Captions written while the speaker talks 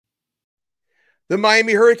The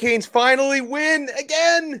Miami Hurricanes finally win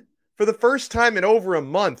again for the first time in over a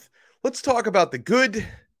month. Let's talk about the good,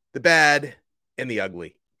 the bad, and the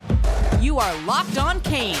ugly. You are Locked On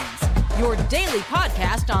Canes, your daily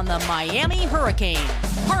podcast on the Miami Hurricanes,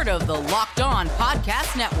 part of the Locked On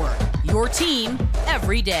Podcast Network, your team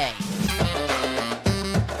every day.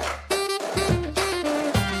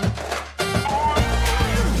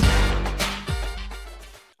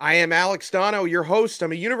 I am Alex Dono, your host.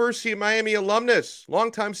 I'm a University of Miami alumnus,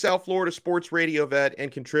 longtime South Florida sports radio vet,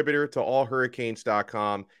 and contributor to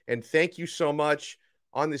allhurricanes.com. And thank you so much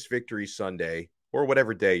on this Victory Sunday, or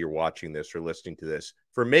whatever day you're watching this or listening to this,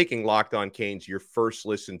 for making Locked On Canes your first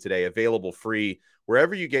listen today. Available free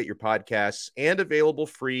wherever you get your podcasts and available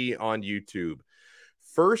free on YouTube.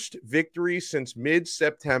 First victory since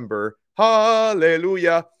mid-September.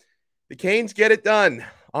 Hallelujah. The Canes get it done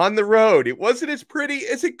on the road. It wasn't as pretty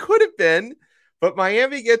as it could have been, but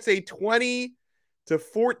Miami gets a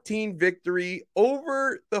 20-14 victory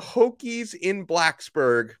over the Hokies in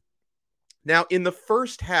Blacksburg. Now, in the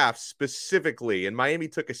first half specifically, and Miami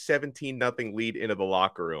took a 17-0 lead into the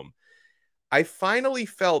locker room, I finally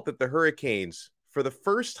felt that the Hurricanes, for the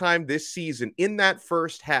first time this season in that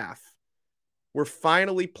first half, were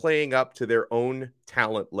finally playing up to their own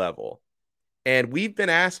talent level. And we've been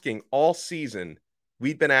asking all season,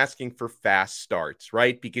 we've been asking for fast starts,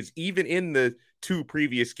 right? Because even in the two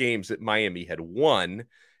previous games that Miami had won,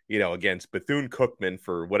 against Bethune-Cookman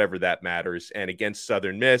for whatever that matters, and against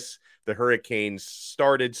Southern Miss, the Hurricanes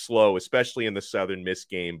started slow, especially in the Southern Miss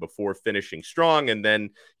game, before finishing strong. And then,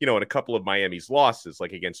 in a couple of Miami's losses,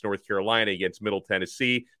 like against North Carolina, against Middle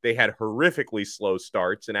Tennessee, they had horrifically slow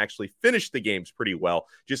starts and actually finished the games pretty well,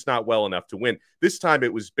 just not well enough to win. This time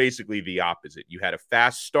it was basically the opposite. You had a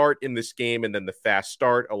fast start in this game, and then the fast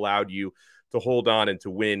start allowed you to hold on and to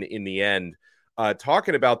win in the end.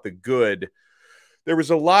 Talking about the good, there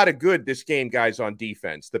was a lot of good this game, guys, on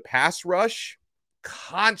defense. The pass rush,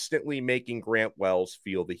 constantly making Grant Wells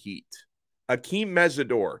feel the heat. Akeem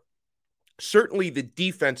Mesidor, certainly the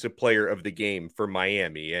defensive player of the game for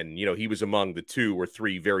Miami. And, he was among the 2 or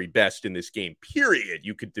 3 very best in this game, period.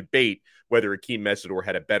 You could debate whether Akeem Mesidor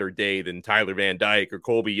had a better day than Tyler Van Dyke or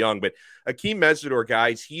Colby Young. But Akeem Mesidor,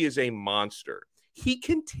 guys, he is a monster. He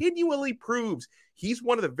continually proves he's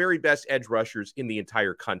one of the very best edge rushers in the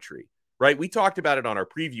entire country. Right? We talked about it on our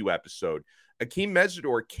preview episode. Akeem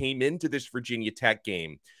Mesidor came into this Virginia Tech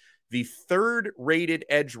game the 3rd rated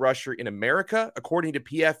edge rusher in America, according to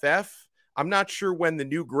PFF. I'm not sure when the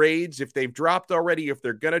new grades, if they've dropped already, if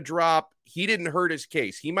they're going to drop. He didn't hurt his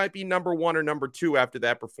case. He might be number 1 or number 2 after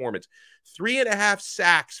that performance. 3.5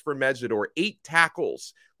 sacks for Mesidor, 8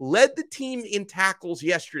 tackles. Led the team in tackles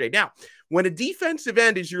yesterday. Now, when a defensive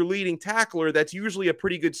end is your leading tackler, that's usually a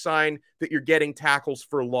pretty good sign that you're getting tackles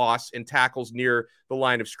for loss and tackles near the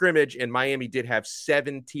line of scrimmage. And Miami did have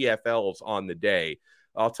 7 TFLs on the day.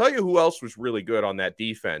 I'll tell you who else was really good on that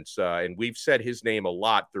defense, and we've said his name a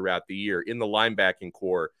lot throughout the year in the linebacking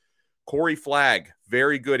core. Corey Flagg,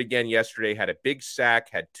 very good again yesterday, had a big sack,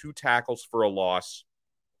 had 2 tackles for a loss.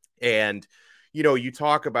 And, you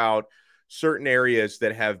talk about certain areas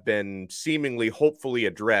that have been seemingly hopefully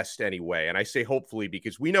addressed anyway. And I say hopefully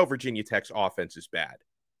because we know Virginia Tech's offense is bad,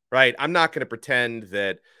 right? I'm not going to pretend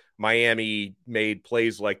that Miami made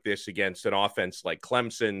plays like this against an offense like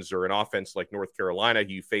Clemson's or an offense like North Carolina, who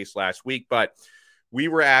you faced last week. But we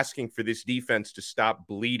were asking for this defense to stop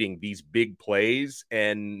bleeding these big plays,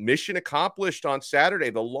 and mission accomplished on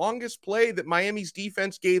Saturday. The longest play that Miami's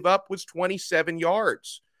defense gave up was 27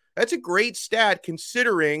 yards. That's a great stat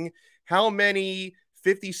considering how many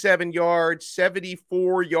 57-yard,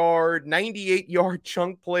 74-yard, 98-yard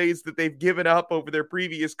chunk plays that they've given up over their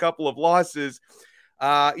previous couple of losses.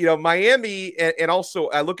 Miami, and also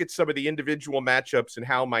I look at some of the individual matchups and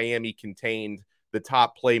how Miami contained the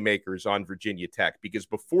top playmakers on Virginia Tech, because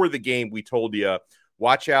before the game, we told you,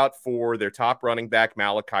 watch out for their top running back,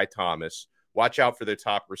 Malachi Thomas. Watch out for their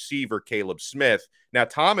top receiver, Caleb Smith. Now,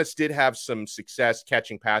 Thomas did have some success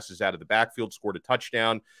catching passes out of the backfield, scored a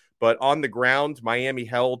touchdown, but on the ground, Miami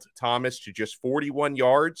held Thomas to just 41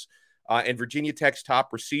 yards. And Virginia Tech's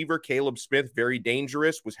top receiver, Caleb Smith, very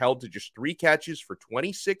dangerous, was held to just 3 catches for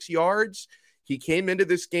 26 yards. He came into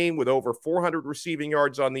this game with over 400 receiving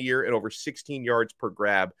yards on the year and over 16 yards per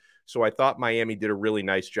grab. So I thought Miami did a really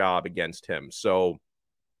nice job against him. So,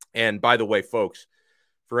 and by the way, folks,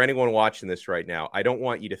 for anyone watching this right now, I don't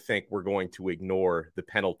want you to think we're going to ignore the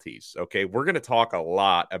penalties, okay? We're going to talk a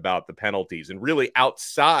lot about the penalties, and really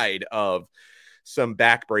outside of some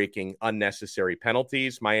backbreaking, unnecessary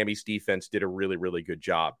penalties, Miami's defense did a really, really good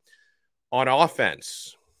job. On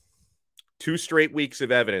offense, 2 straight weeks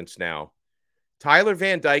of evidence now. Tyler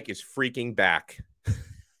Van Dyke is freaking back.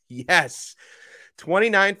 Yes.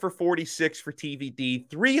 29 for 46 for TVD,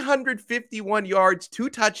 351 yards, 2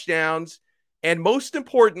 touchdowns, and most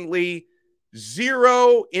importantly,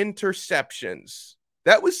 0 interceptions.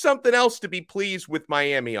 That was something else to be pleased with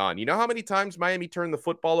Miami on. You know how many times Miami turned the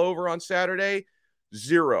football over on Saturday?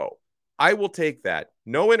 0. I will take that.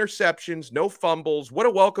 No interceptions, no fumbles. What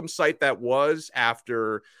a welcome sight that was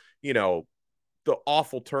after, the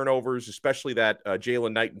awful turnovers, especially that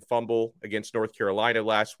Jalen Knighton fumble against North Carolina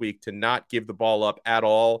last week, to not give the ball up at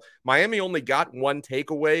all. Miami only got 1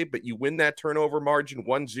 takeaway, but you win that turnover margin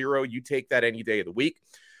 1-0. You take that any day of the week.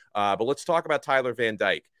 But let's talk about Tyler Van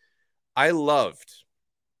Dyke. I loved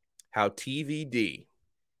how TVD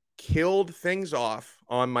killed things off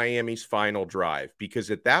on Miami's final drive, because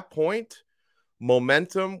at that point,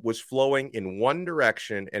 momentum was flowing in one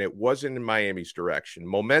direction, and it wasn't in Miami's direction.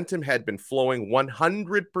 Momentum had been flowing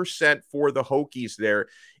 100% for the Hokies there.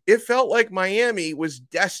 It felt like Miami was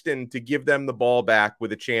destined to give them the ball back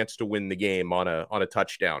with a chance to win the game on a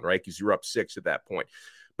touchdown, right? Because you're up 6 at that point.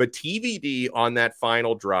 But TVD on that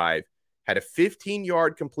final drive had a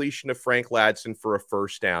 15-yard completion of Frank Ladson for a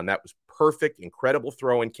first down. That was perfect, incredible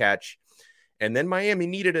throw and catch. And then Miami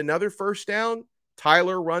needed another first down.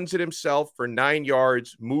 Tyler runs it himself for 9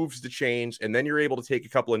 yards, moves the chains, and then you're able to take a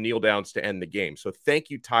couple of kneel downs to end the game. So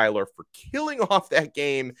thank you, Tyler, for killing off that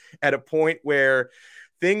game at a point where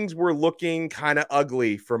things were looking kind of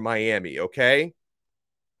ugly for Miami, okay?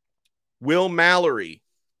 Will Mallory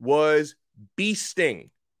was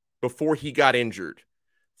beasting before he got injured.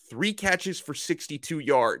 3 catches for 62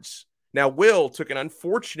 yards. Now, Will took an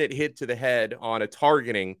unfortunate hit to the head on a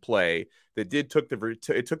targeting play that took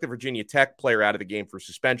the Virginia Tech player out of the game for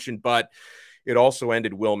suspension, but it also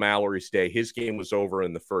ended Will Mallory's day. His game was over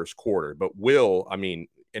in the first quarter. But Will,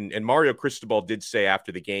 and Mario Cristobal did say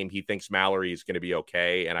after the game he thinks Mallory is going to be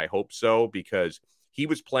okay, and I hope so, because he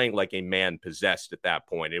was playing like a man possessed at that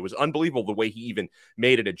point. It was unbelievable the way he even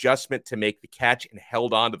made an adjustment to make the catch and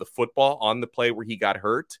held on to the football on the play where he got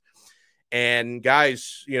hurt. And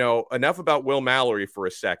guys, enough about Will Mallory for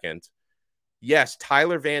a second. Yes,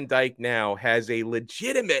 Tyler Van Dyke now has a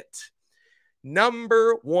legitimate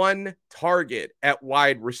number 1 target at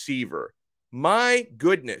wide receiver. My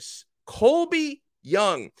goodness, Colby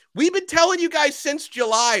Young. We've been telling you guys since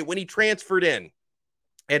July when he transferred in.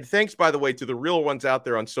 And thanks, by the way, to the real ones out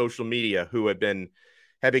there on social media who have been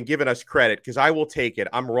giving us credit, because I will take it.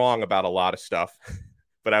 I'm wrong about a lot of stuff.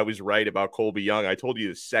 But I was right about Colby Young. I told you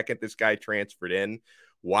the second this guy transferred in,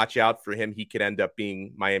 watch out for him. He could end up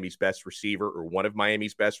being Miami's best receiver or one of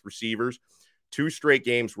Miami's best receivers. 2 straight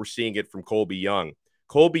games, we're seeing it from Colby Young.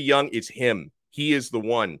 Colby Young is him. He is the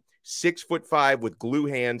one. 6'5" with glue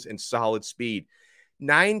hands and solid speed.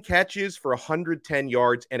 9 catches for 110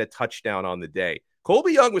 yards and a touchdown on the day.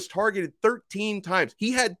 Colby Young was targeted 13 times.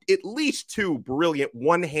 He had at least 2 brilliant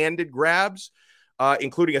one-handed grabs,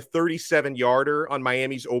 including a 37-yarder on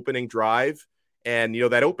Miami's opening drive. And,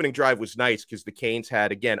 that opening drive was nice because the Canes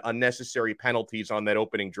had, again, unnecessary penalties on that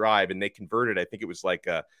opening drive, and they converted, I think it was like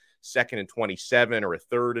a 2nd and 27 or a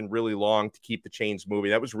 3rd and really long to keep the chains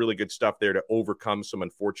moving. That was really good stuff there to overcome some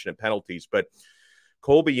unfortunate penalties. But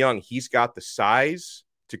Colby Young, he's got the size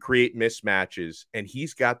to create mismatches, and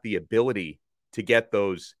he's got the ability to get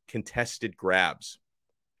those contested grabs.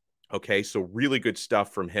 Okay, so really good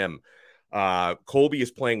stuff from him. Colby is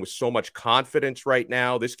playing with so much confidence right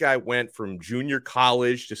now. This guy went from junior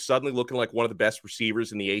college to suddenly looking like one of the best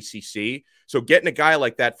receivers in the ACC. So getting a guy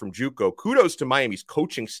like that from JUCO, kudos to Miami's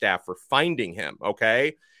coaching staff for finding him,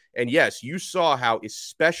 okay? And yes, you saw how,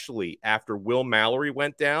 especially after Will Mallory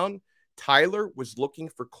went down, Tyler was looking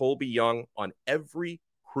for Colby Young on every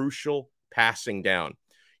crucial passing down.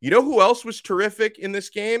 You know who else was terrific in this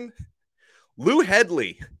game? Lou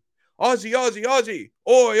Headley. Aussie, Aussie, Aussie.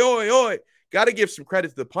 Oi, oi, oi. Got to give some credit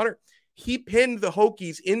to the punter. He pinned the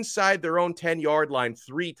Hokies inside their own 10-yard line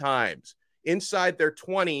 3 times, inside their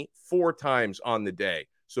 20 4 times on the day.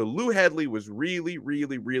 So Lou Headley was really,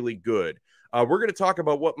 really, really good. We're going to talk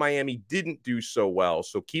about what Miami didn't do so well.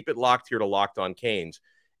 So keep it locked here to Locked On Canes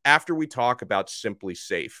after we talk about Simply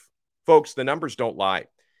Safe. Folks, the numbers don't lie.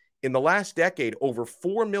 In the last decade, over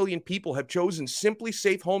 4 million people have chosen Simply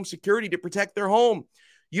Safe Home Security to protect their home.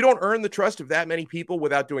 You don't earn the trust of that many people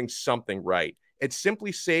without doing something right. At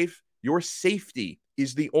Simply Safe, your safety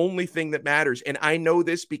is the only thing that matters. And I know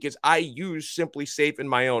this because I use Simply Safe in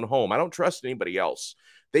my own home. I don't trust anybody else.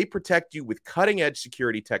 They protect you with cutting-edge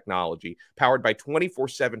security technology powered by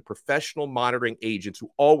 24/7 professional monitoring agents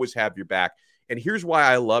who always have your back. And here's why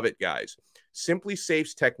I love it, guys. Simply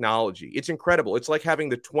Safe's technology, it's incredible. It's like having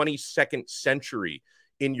the 22nd century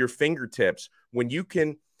in your fingertips when you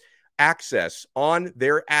can access on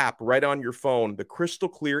their app right on your phone the crystal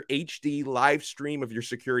clear HD live stream of your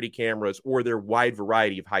security cameras or their wide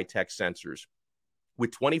variety of high-tech sensors.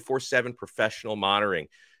 With 24/7 professional monitoring,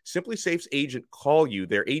 SimpliSafe's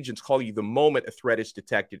their agents call you the moment a threat is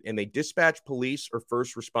detected, and they dispatch police or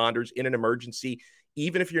first responders in an emergency,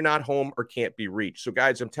 even if you're not home or can't be reached. So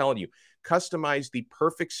guys, I'm telling you, customize the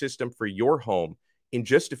perfect system for your home in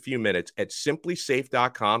just a few minutes at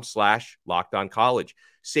simplisafe.com/lockedoncollege.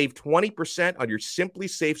 Save 20% on your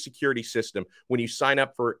SimpliSafe security system when you sign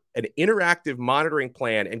up for an interactive monitoring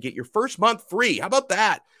plan and get your first month free. How about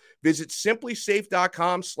that? Visit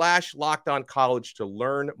simplisafe.com/lockedoncollege to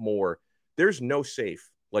learn more. There's no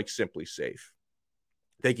safe like SimpliSafe.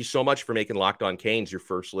 Thank you so much for making Locked On Canes your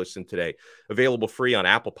first listen today. Available free on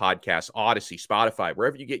Apple Podcasts, Odyssey, Spotify,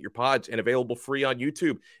 wherever you get your pods, and available free on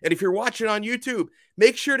YouTube. And if you're watching on YouTube,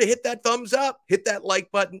 make sure to hit that thumbs up, hit that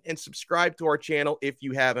like button, and subscribe to our channel if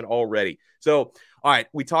you haven't already. So, all right,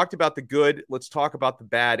 we talked about the good. Let's talk about the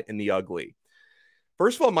bad and the ugly.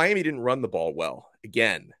 First of all, Miami didn't run the ball well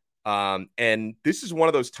again. And this is one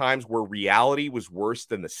of those times where reality was worse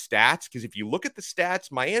than the stats. Because if you look at the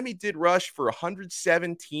stats, Miami did rush for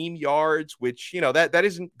 117 yards, which, that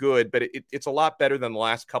isn't good, but it's a lot better than the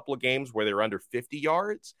last couple of games where they were under 50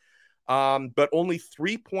 yards. But only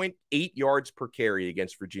 3.8 yards per carry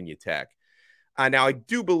against Virginia Tech. Now, I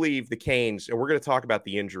do believe the Canes, and we're going to talk about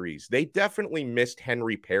the injuries, they definitely missed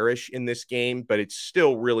Henry Parrish in this game, but it's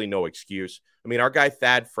still really no excuse. I mean, our guy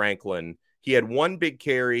Thad Franklin, he had one big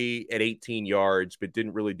carry at 18 yards, but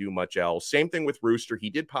didn't really do much else. Same thing with Rooster. He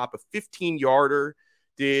did pop a 15-yarder,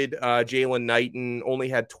 did Jalen Knighton. Only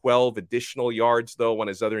had 12 additional yards, though, on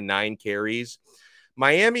his other 9 carries.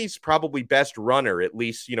 Miami's probably best runner, at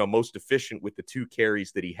least, most efficient with the 2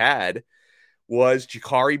 carries that he had, was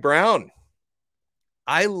Ja'Carri Brown.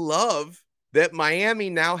 I love that Miami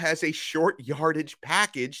now has a short yardage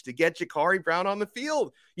package to get Ja'Carri Brown on the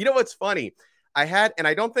field. You know what's funny? And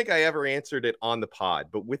I don't think I ever answered it on the pod,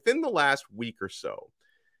 but within the last week or so,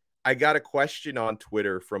 I got a question on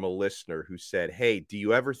Twitter from a listener who said, "Hey, do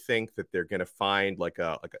you ever think that they're going to find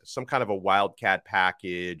some kind of a wildcat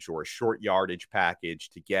package or a short yardage package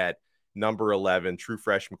to get number 11 true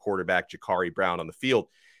freshman quarterback Ja'Carri Brown on the field?"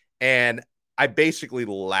 And I basically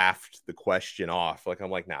laughed the question off.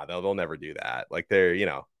 I'm like, nah, they'll never do that. I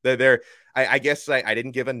guess I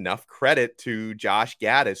didn't give enough credit to Josh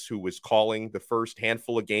Gaddis, who was calling the first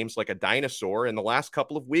handful of games like a dinosaur. In the last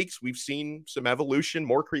couple of weeks, we've seen some evolution,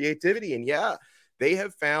 more creativity. And yeah, they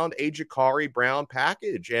have found a Ja'Carri Brown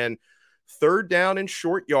package. And third down and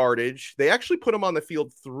short yardage, they actually put him on the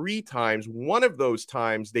field 3 times. One of those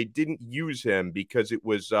times they didn't use him because it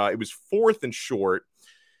was 4th and short.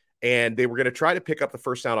 And they were going to try to pick up the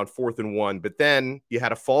first down on 4th and 1, but then you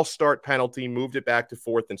had a false start penalty, moved it back to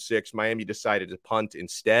 4th and 6. Miami decided to punt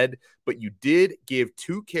instead, but you did give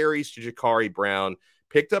 2 carries to Ja'Carri Brown,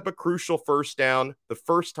 picked up a crucial first down the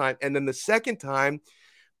first time, and then the second time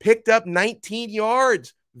picked up 19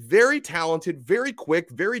 yards. Very talented, very quick,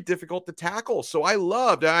 very difficult to tackle. So I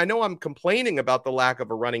know I'm complaining about the lack of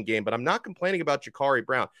a running game, but I'm not complaining about Ja'Carri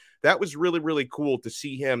Brown. That was really, really cool to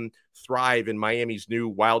see him thrive in Miami's new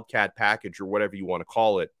Wildcat package or whatever you want to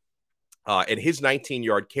call it. And his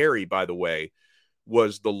 19-yard carry, by the way,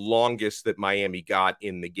 was the longest that Miami got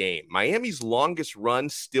in the game. Miami's longest run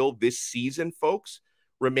still this season, folks,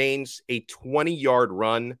 remains a 20-yard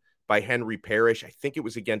run by Henry Parrish. I think it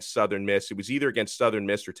was against Southern Miss. It was either against Southern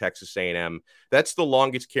Miss or Texas A&M. That's the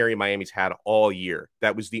longest carry Miami's had all year.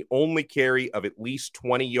 That was the only carry of at least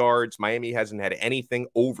 20 yards. Miami hasn't had anything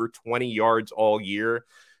over 20 yards all year.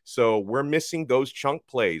 So we're missing those chunk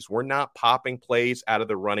plays. We're not popping plays out of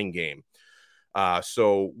the running game.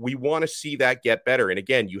 So we want to see that get better. And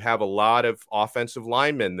again, you have a lot of offensive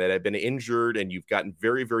linemen that have been injured and you've gotten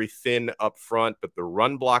very, very thin up front, but the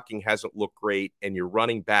run blocking hasn't looked great. And your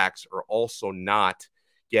running backs are also not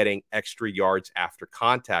getting extra yards after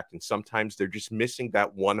contact. And sometimes they're just missing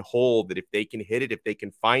that one hole that if they can hit it, if they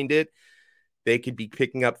can find it, they could be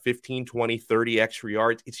picking up 15, 20, 30 extra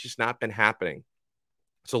yards. It's just not been happening.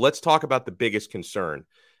 So let's talk about the biggest concern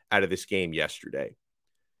out of this game yesterday.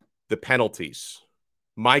 The penalties.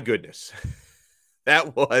 My goodness.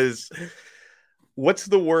 That was, what's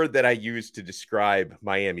the word that I use to describe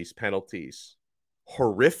Miami's penalties?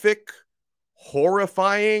 Horrific,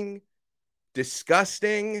 horrifying,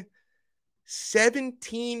 disgusting.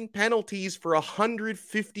 17 penalties for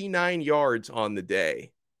 159 yards on the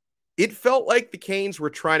day. It felt like the Canes were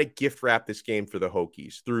trying to gift wrap this game for the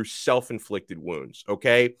Hokies through self-inflicted wounds,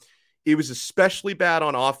 okay? It was especially bad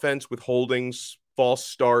on offense with holdings, false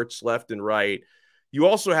starts left and right. You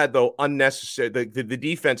also had, though, unnecessary. The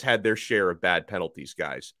defense had their share of bad penalties,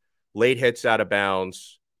 guys. Late hits out of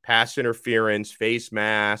bounds, pass interference, face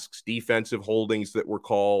masks, defensive holdings that were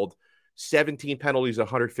called, 17 penalties,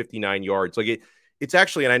 159 yards. It's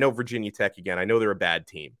actually, and I know Virginia Tech again, I know they're a bad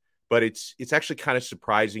team, but it's actually kind of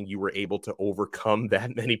surprising you were able to overcome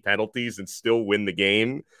that many penalties and still win the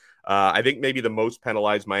game. I think maybe the most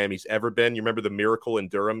penalized Miami's ever been. You remember the Miracle in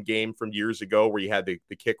Durham game from years ago where you had the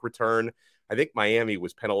kick return? I think Miami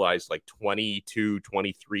was penalized like 22,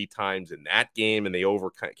 23 times in that game, and they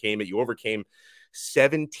overcame it. You overcame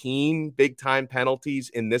 17 big-time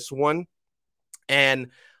penalties in this one. And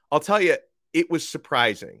I'll tell you, it was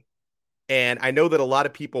surprising. And I know that a lot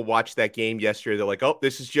of people watched that game yesterday. They're like, oh,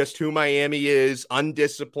 this is just who Miami is,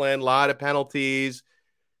 undisciplined, a lot of penalties.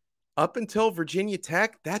 Up until Virginia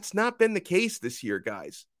Tech, that's not been the case this year,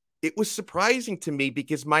 guys. It was surprising to me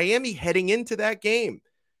because Miami heading into that game,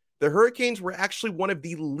 the Hurricanes were actually one of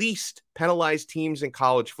the least penalized teams in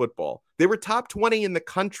college football. They were top 20 in the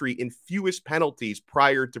country in fewest penalties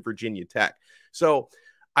prior to Virginia Tech. So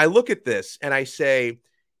I look at this and I say,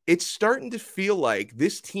 it's starting to feel like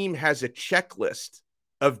this team has a checklist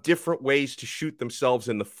of different ways to shoot themselves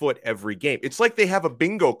in the foot every game. It's like they have a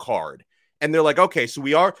bingo card and they're like, okay, so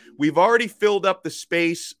we've already filled up the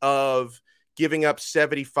space of giving up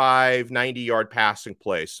 75, 90-yard passing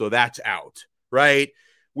plays. So that's out, right?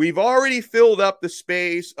 We've already filled up the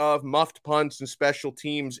space of muffed punts and special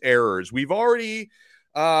teams errors. We've already,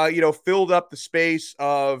 filled up the space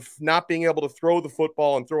of not being able to throw the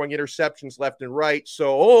football and throwing interceptions left and right. So,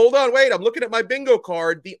 hold on, wait, I'm looking at my bingo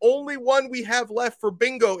card. The only one we have left for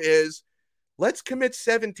bingo is let's commit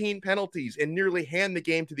 17 penalties and nearly hand the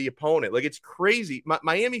game to the opponent. Like, it's crazy.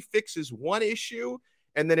 Miami fixes one issue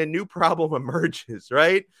and then a new problem emerges,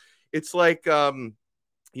 right? It's like,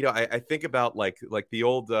 I think about like the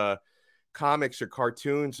old comics or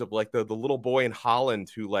cartoons of like the little boy in Holland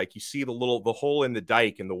who, like, you see the hole in the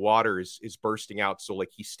dike and the water is bursting out. So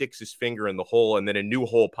like he sticks his finger in the hole and then a new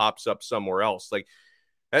hole pops up somewhere else. Like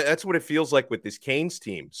that's what it feels like with this Canes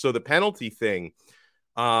team. So the penalty thing,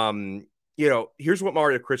 here's what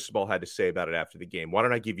Mario Cristobal had to say about it after the game. Why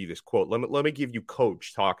don't I give you this quote? Let me give you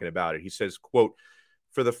Coach talking about it. He says, quote,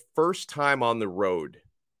 "For the first time on the road,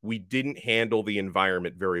 we didn't handle the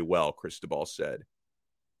environment very well," Cristobal said.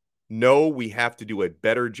 "No, we have to do a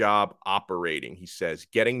better job operating," he says,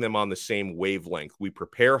 "getting them on the same wavelength. We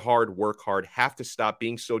prepare hard, work hard, have to stop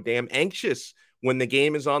being so damn anxious when the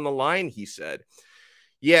game is on the line," he said.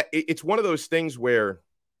 Yeah, it's one of those things where,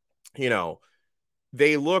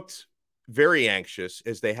 they looked very anxious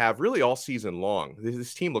as they have really all season long.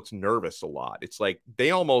 This team looks nervous a lot. It's like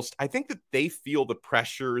I think that they feel the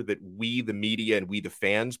pressure that we, the media, and we, the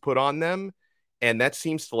fans, put on them. And that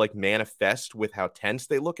seems to like manifest with how tense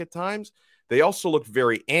they look at times. They also look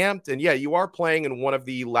very amped. And yeah, you are playing in one of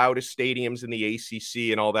the loudest stadiums in the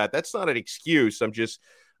ACC and all that. That's not an excuse. I'm just,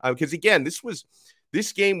 because again,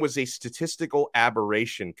 this game was a statistical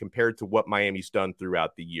aberration compared to what Miami's done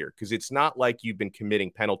throughout the year, because it's not like you've been committing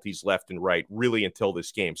penalties left and right really until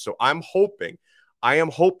this game. So I am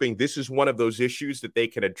hoping this is one of those issues that they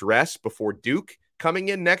can address before Duke coming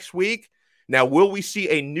in next week. Now, will we see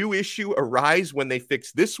a new issue arise when they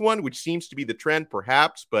fix this one, which seems to be the trend,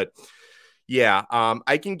 perhaps? But yeah,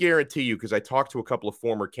 I can guarantee you, because I talked to a couple of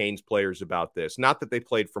former Canes players about this, not that they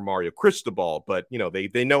played for Mario Cristobal, but,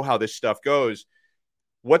 they know how this stuff goes.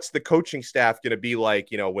 What's the coaching staff going to be like,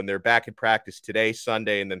 when they're back in practice today,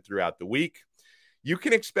 Sunday, and then throughout the week? You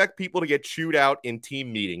can expect people to get chewed out in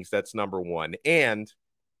team meetings. That's number one. And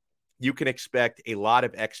you can expect a lot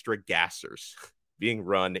of extra gassers being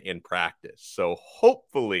run in practice. So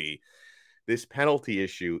hopefully this penalty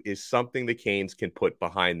issue is something the Canes can put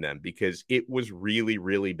behind them, because it was really,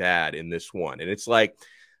 really bad in this one. And it's like,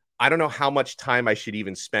 I don't know how much time I should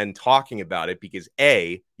even spend talking about it, because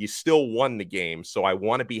A, you still won the game. So I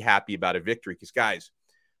want to be happy about a victory, because guys,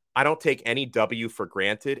 I don't take any W for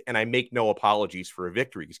granted, and I make no apologies for a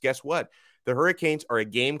victory, because guess what? The Hurricanes are a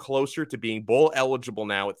game closer to being bowl eligible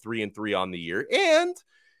now at 3-3 on the year. And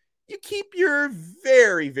you keep your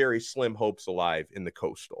very, very slim hopes alive in the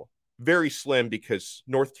Coastal. Very slim, because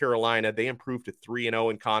North Carolina, they improved to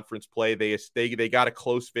 3-0 in conference play. They got a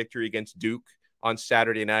close victory against Duke on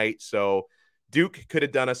Saturday night. So Duke could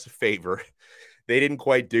have done us a favor. They didn't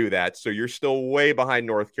quite do that. So you're still way behind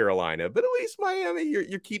North Carolina. But at least Miami,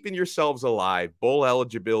 you're keeping yourselves alive. Bowl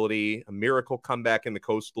eligibility, a miracle comeback in the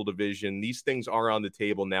Coastal Division. These things are on the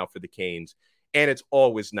table now for the Canes. And it's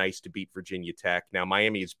always nice to beat Virginia Tech. Now,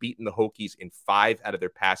 Miami has beaten the Hokies in 5 out of their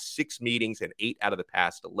past 6 meetings and 8 out of the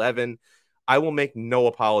past 11. I will make no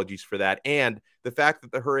apologies for that. And the fact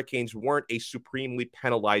that the Hurricanes weren't a supremely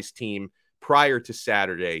penalized team prior to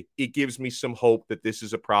Saturday, it gives me some hope that this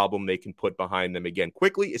is a problem they can put behind them again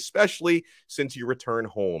quickly, especially since you return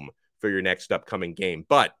home for your next upcoming game.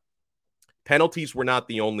 But penalties were not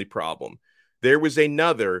the only problem. There was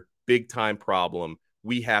another big-time problem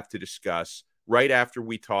we have to discuss right after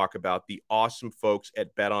we talk about the awesome folks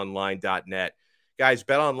at betonline.net. Guys,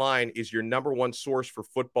 BetOnline is your number one source for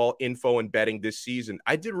football info and betting this season.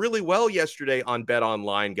 I did really well yesterday on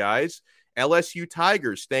BetOnline, guys. LSU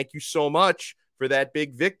Tigers, thank you so much for that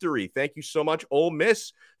big victory. Thank you so much, Ole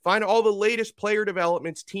Miss. Find all the latest player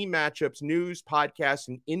developments, team matchups, news, podcasts,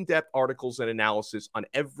 and in-depth articles and analysis on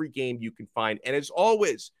every game you can find. And as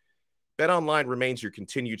always, BetOnline remains your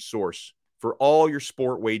continued source for all your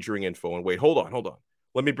sport wagering info. And wait, hold on.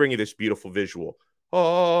 Let me bring you this beautiful visual.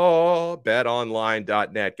 Oh,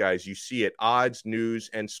 betonline.net, guys. You see it. Odds, news,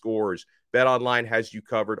 and scores. BetOnline has you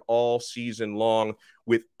covered all season long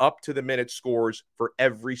with up-to-the-minute scores for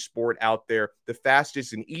every sport out there. The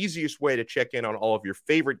fastest and easiest way to check in on all of your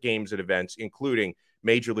favorite games and events, including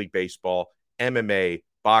Major League Baseball, MMA,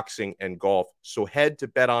 boxing, and golf. So head to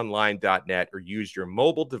betonline.net or use your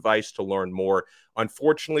mobile device to learn more.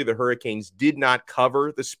 Unfortunately, the Hurricanes did not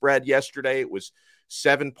cover the spread yesterday. It was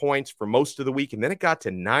 7 points for most of the week, and then it got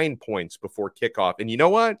to 9 points before kickoff. And you know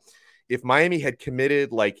what? If Miami had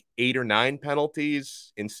committed like 8 or 9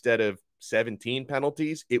 penalties instead of 17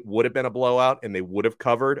 penalties, it would have been a blowout and they would have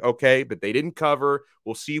covered, okay? But they didn't cover.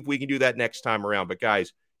 We'll see if we can do that next time around. But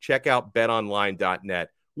guys, check out betonline.net,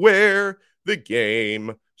 where the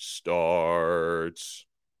game starts.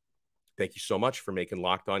 Thank you so much for making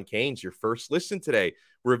Locked On Canes your first listen today.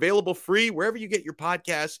 We're available free wherever you get your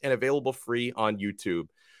podcasts and available free on YouTube.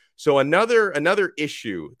 So another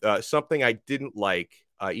issue, something I didn't like,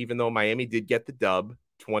 even though Miami did get the dub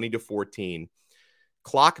 20-14,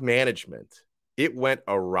 clock management. It went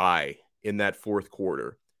awry in that fourth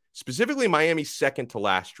quarter, specifically Miami's second to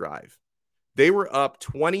last drive. They were up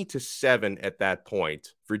 20-7 at that point.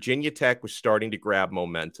 Virginia Tech was starting to grab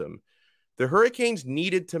momentum. The Hurricanes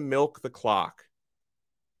needed to milk the clock.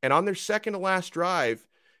 And on their second to last drive,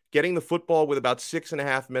 getting the football with about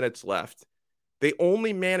 6.5 minutes left, they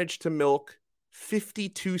only managed to milk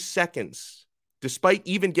 52 seconds, despite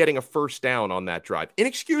even getting a first down on that drive.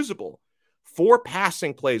 Inexcusable. 4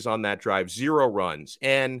 passing plays on that drive, 0 runs.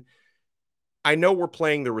 And I know we're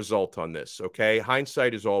playing the result on this, okay?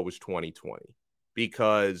 Hindsight is always 20/20,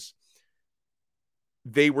 because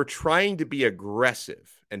they were trying to be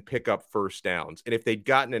aggressive and pick up first downs. And if they'd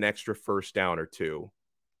gotten an extra first down or two,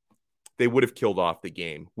 they would have killed off the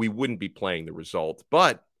game. We wouldn't be playing the result.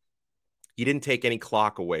 But you didn't take any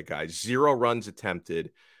clock away, guys. 0 runs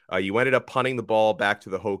attempted. You ended up punting the ball back to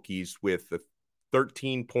the Hokies with a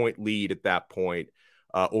 13-point lead at that point,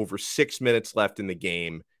 over 6 minutes left in the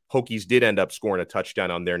game. Hokies did end up scoring a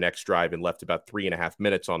touchdown on their next drive and left about 3.5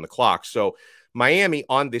 minutes on the clock. So Miami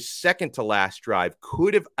on this second to last drive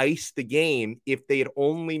could have iced the game if they had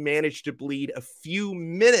only managed to bleed a few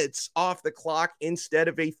minutes off the clock instead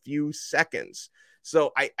of a few seconds.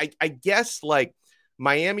 So I guess like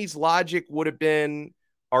Miami's logic would have been,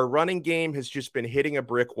 our running game has just been hitting a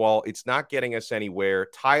brick wall. It's not getting us anywhere.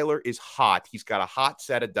 Tyler is hot. He's got a hot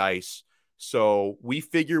set of dice. So we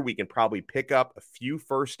figure we can probably pick up a few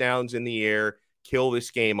first downs in the air, kill this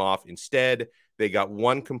game off. Instead, they got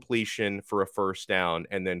 1 completion for a first down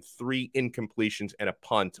and then 3 incompletions and a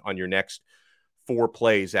punt on your next 4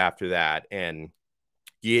 plays after that. And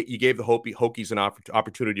you gave the Hokies an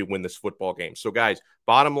opportunity to win this football game. So, guys,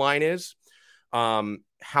 bottom line is,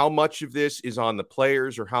 how much of this is on the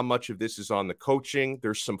players or how much of this is on the coaching?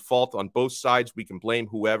 There's some fault on both sides. We can blame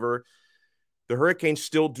whoever. The Hurricanes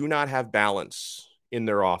still do not have balance in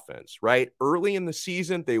their offense, right? Early in the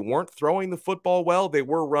season, they weren't throwing the football well. They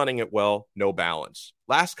were running it well. No balance.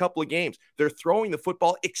 Last couple of games, they're throwing the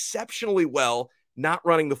football exceptionally well, not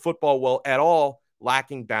running the football well at all,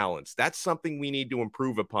 lacking balance. That's something we need to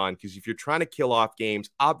improve upon, because if you're trying to kill off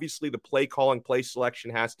games, obviously the play calling, play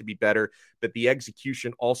selection has to be better, but the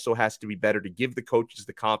execution also has to be better to give the coaches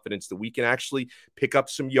the confidence that we can actually pick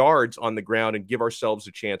up some yards on the ground and give ourselves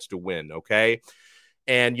a chance to win, okay?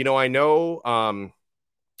 And, I know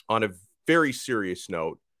on a very serious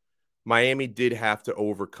note, Miami did have to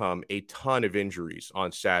overcome a ton of injuries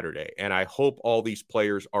on Saturday, and I hope all these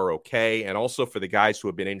players are okay. And also for the guys who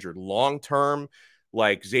have been injured long-term,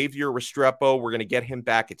 like Xavier Restrepo, we're going to get him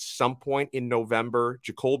back at some point in November.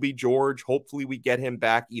 Jacoby George, hopefully we get him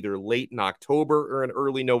back either late in October or in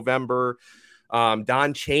early November.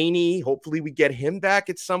 Don Chaney, hopefully we get him back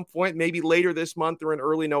at some point, maybe later this month or in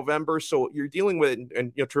early November. So you're dealing with,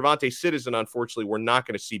 and Trevante Citizen, unfortunately, we're not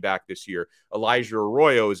going to see back this year. Elijah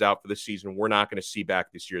Arroyo is out for the season. We're not going to see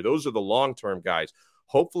back this year. Those are the long-term guys.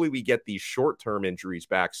 Hopefully we get these short-term injuries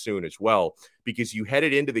back soon as well, because you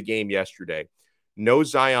headed into the game yesterday. No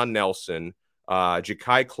Zion Nelson.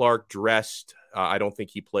 Ja'Kai Clark dressed. I don't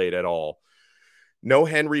think he played at all. No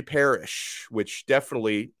Henry Parrish, which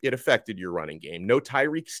definitely it affected your running game. No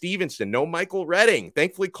Tyreek Stevenson. No Michael Redding.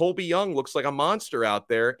 Thankfully, Colby Young looks like a monster out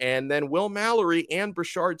there. And then Will Mallory and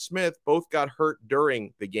Brashard Smith both got hurt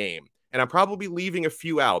during the game. And I'm probably leaving a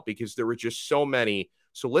few out because there were just so many.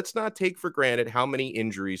 So let's not take for granted how many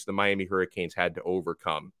injuries the Miami Hurricanes had to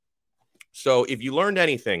overcome. So if you learned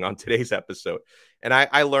anything on today's episode, and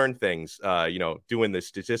I learned things, doing the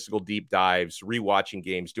statistical deep dives, rewatching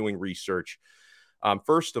games, doing research.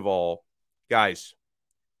 First of all, guys,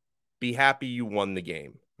 be happy you won the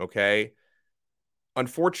game, okay?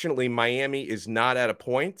 Unfortunately, Miami is not at a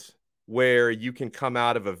point where you can come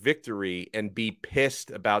out of a victory and be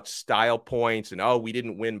pissed about style points and, oh, we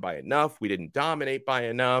didn't win by enough, we didn't dominate by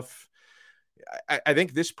enough. I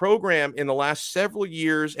think this program in the last several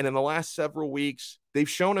years and in the last several weeks, they've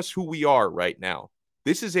shown us who we are right now.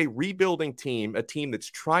 This is a rebuilding team, a team that's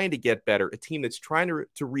trying to get better, a team that's trying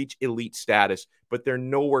to reach elite status, but they're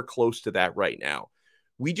nowhere close to that right now.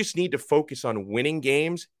 We just need to focus on winning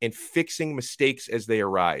games and fixing mistakes as they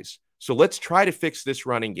arise. So let's try to fix this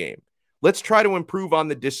running game. Let's try to improve on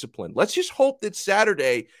the discipline. Let's just hope that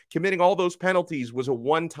Saturday committing all those penalties was a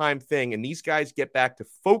one-time thing and these guys get back to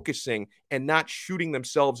focusing and not shooting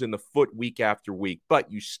themselves in the foot week after week.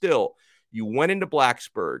 But you went into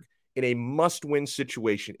Blacksburg in a must-win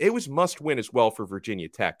situation. It was must-win as well for Virginia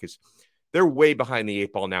Tech because they're way behind the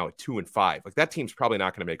 8 ball now at 2-5. Like, that team's probably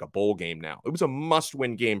not going to make a bowl game now. It was a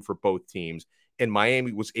must-win game for both teams, and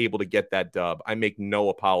Miami was able to get that dub. I make no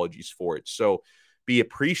apologies for it. So be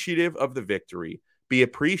appreciative of the victory. Be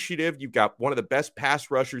appreciative. You've got one of the best pass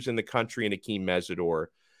rushers in the country in Akeem Mesidor.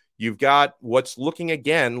 You've got what's looking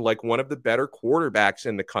again like one of the better quarterbacks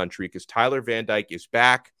in the country because Tyler Van Dyke is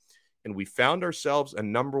back. And we found ourselves a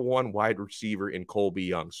number 1 wide receiver in Colby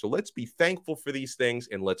Young. So let's be thankful for these things,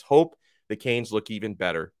 and let's hope the Canes look even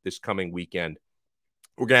better this coming weekend.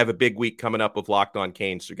 We're going to have a big week coming up with Locked On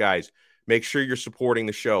Canes. So, guys, make sure you're supporting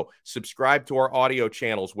the show. Subscribe to our audio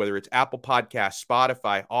channels, whether it's Apple Podcasts,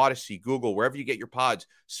 Spotify, Odyssey, Google, wherever you get your pods.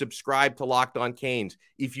 Subscribe to Locked On Canes.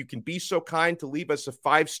 If you can be so kind to leave us a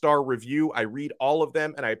 5-star review, I read all of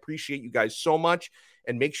them, and I appreciate you guys so much.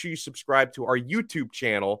 And make sure you subscribe to our YouTube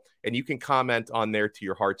channel, and you can comment on there to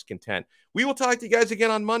your heart's content. We will talk to you guys again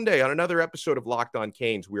on Monday on another episode of Locked On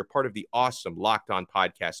Canes. We are part of the awesome Locked On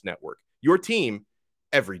Podcast Network. Your team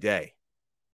every day.